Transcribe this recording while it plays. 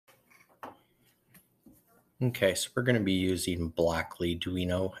Okay, so we're going to be using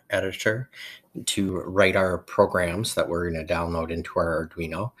BlocklyDuino editor to write our programs that we're going to download into our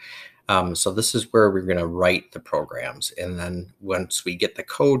Arduino. So this is where we're going to write the programs, and then once we get the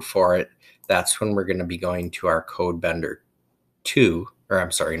code for it, that's when we're going to be going to our ChromeDuino2, or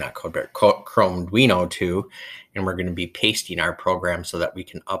I'm sorry, not ChromeDuino2, and we're going to be pasting our program so that we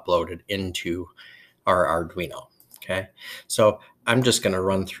can upload it into our Arduino. Okay, so I'm just going to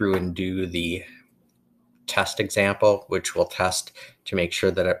run through and do the test example, which will test to make sure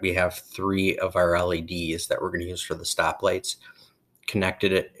that we have 3 of our LEDs that we're going to use for the stoplights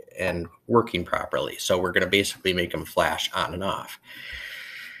connected it and working properly. So we're going to basically make them flash on and off.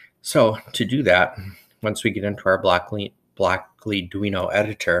 So to do that, once we get into our BlocklyDuino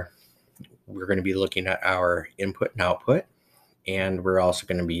editor, we're going to be looking at our input and output, and we're also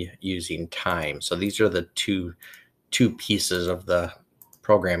going to be using time. So these are the two pieces of the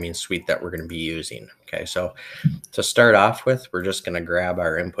programming suite that we're going to be using. Okay, so to start off with, we're just going to grab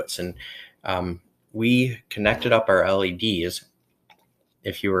our inputs, and we connected up our LEDs.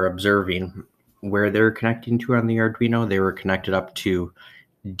 If you were observing where they're connecting to on the Arduino, they were connected up to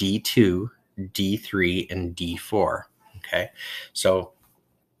D2, D3, and D4. Okay, so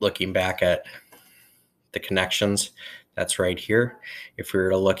looking back at the connections, that's right here. If we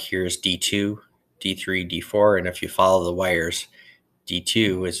were to look, here's D2, D3, D4, and if you follow the wires,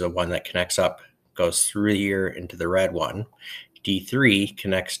 D2 is the one that connects up, goes through here into the red one. D3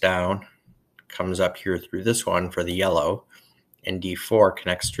 connects down, comes up here through this one for the yellow, and D4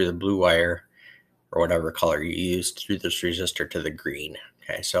 connects through the blue wire, or whatever color you used, through this resistor to the green.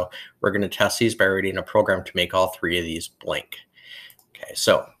 Okay, so we're going to test these by writing a program to make all 3 of these blink. Okay,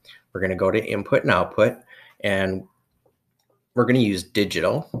 so we're going to go to input and output, and we're going to use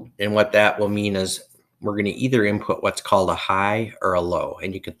digital, and what that will mean is we're going to either input what's called a high or a low.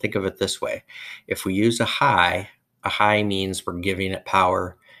 And you can think of it this way. If we use a high means we're giving it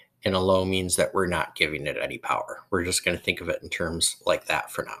power, and a low means that we're not giving it any power. We're just going to think of it in terms like that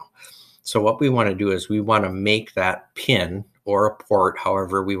for now. So what we want to do is we want to make that pin or a port,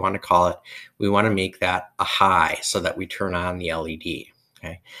 however we want to call it, we want to make that a high so that we turn on the LED.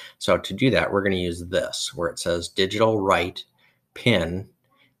 Okay, so to do that, we're going to use this where it says digital write pin,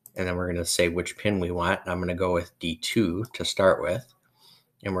 and then we're going to say which pin we want. I'm going to go with D2 to start with,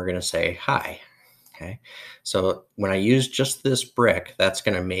 and we're going to say high. Okay, so when I use just this brick, that's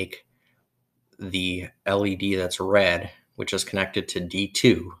going to make the LED that's red, which is connected to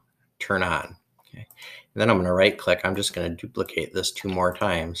D2, turn on. Okay, and then I'm going to right click. I'm just going to duplicate this 2 more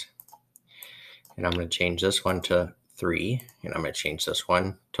times, and I'm going to change this one to 3, and I'm going to change this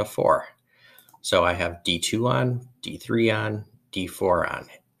one to 4. So I have D2 on, D3 on, D4 on.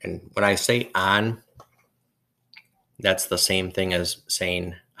 And when I say on, that's the same thing as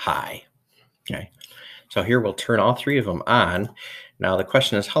saying high. Okay, so here we'll turn all 3 of them on. Now the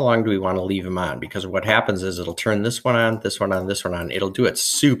question is, how long do we want to leave them on? Because what happens is it'll turn this one on, this one on, this one on. It'll do it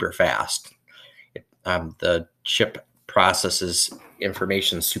super fast. The chip processes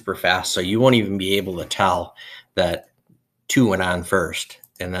information super fast, so you won't even be able to tell that 2 went on first,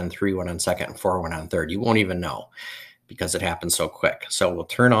 and then 3 went on second, and 4 went on third. You won't even know because it happens so quick. So we'll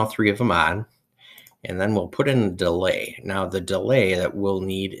turn all 3 of them on, and then we'll put in a delay. Now the delay that we'll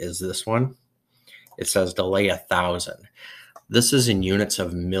need is this one. It says delay 1,000. This is in units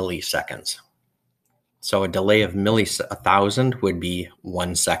of milliseconds. So a delay of 1,000 would be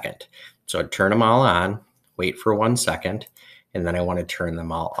 1 second. So I'd turn them all on, wait for 1 second, and then I want to turn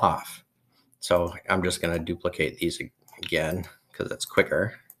them all off. So I'm just going to duplicate these again because it's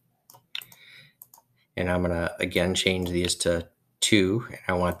quicker. And I'm going to again change these to 2. And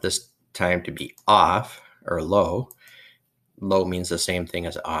I want this time to be off or low. Low means the same thing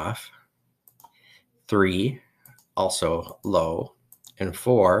as off. 3, also low. And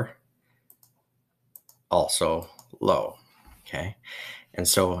 4, also low. Okay. And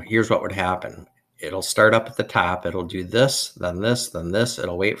so here's what would happen. It'll start up at the top. It'll do this, then this, then this.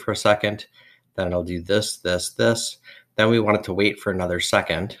 It'll wait for a second. Then it'll do this, this, this. Then we want it to wait for another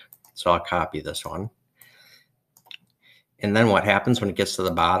second. So I'll copy this one. And then what happens when it gets to the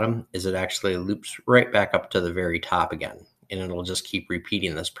bottom is it actually loops right back up to the very top again. And it'll just keep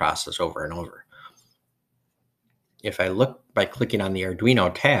repeating this process over and over. If I look by clicking on the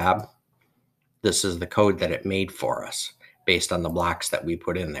Arduino tab, this is the code that it made for us based on the blocks that we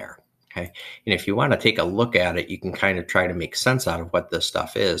put in there. Okay, and if you want to take a look at it, you can kind of try to make sense out of what this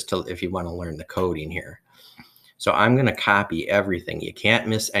stuff is if you want to learn the coding here. So I'm going to copy everything. You can't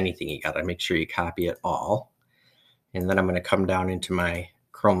miss anything. You got to make sure you copy it all. And then I'm going to come down into my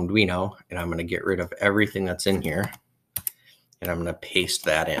ChromeDuino, and I'm going to get rid of everything that's in here, and I'm going to paste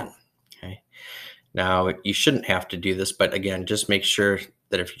that in. Okay. Now, you shouldn't have to do this, but again, just make sure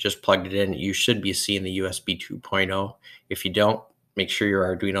that if you just plugged it in, you should be seeing the USB 2.0. If you don't, make sure your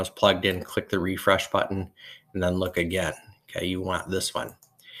Arduino is plugged in, click the refresh button, and then look again. Okay, you want this one.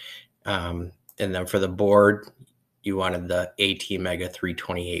 And then for the board, you wanted the ATmega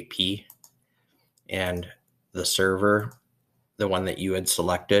 328P. And the server, the one that you had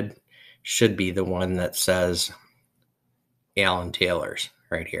selected, should be the one that says Alan Taylor's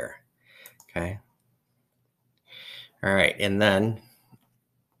right here. Okay. All right, and then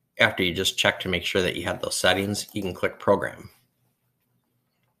after you just check to make sure that you have those settings, you can click Program.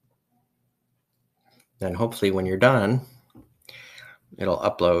 Then hopefully when you're done, it'll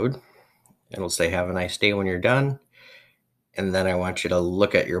upload. It'll say, have a nice day when you're done. And then I want you to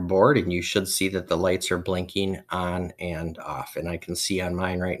look at your board, and you should see that the lights are blinking on and off. And I can see on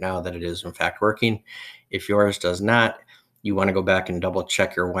mine right now that it is in fact working. If yours does not, you want to go back and double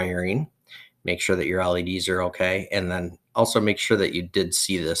check your wiring. Make sure that your LEDs are okay, and then also make sure that you did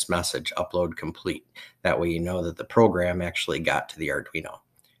see this message, upload complete. That way you know that the program actually got to the Arduino.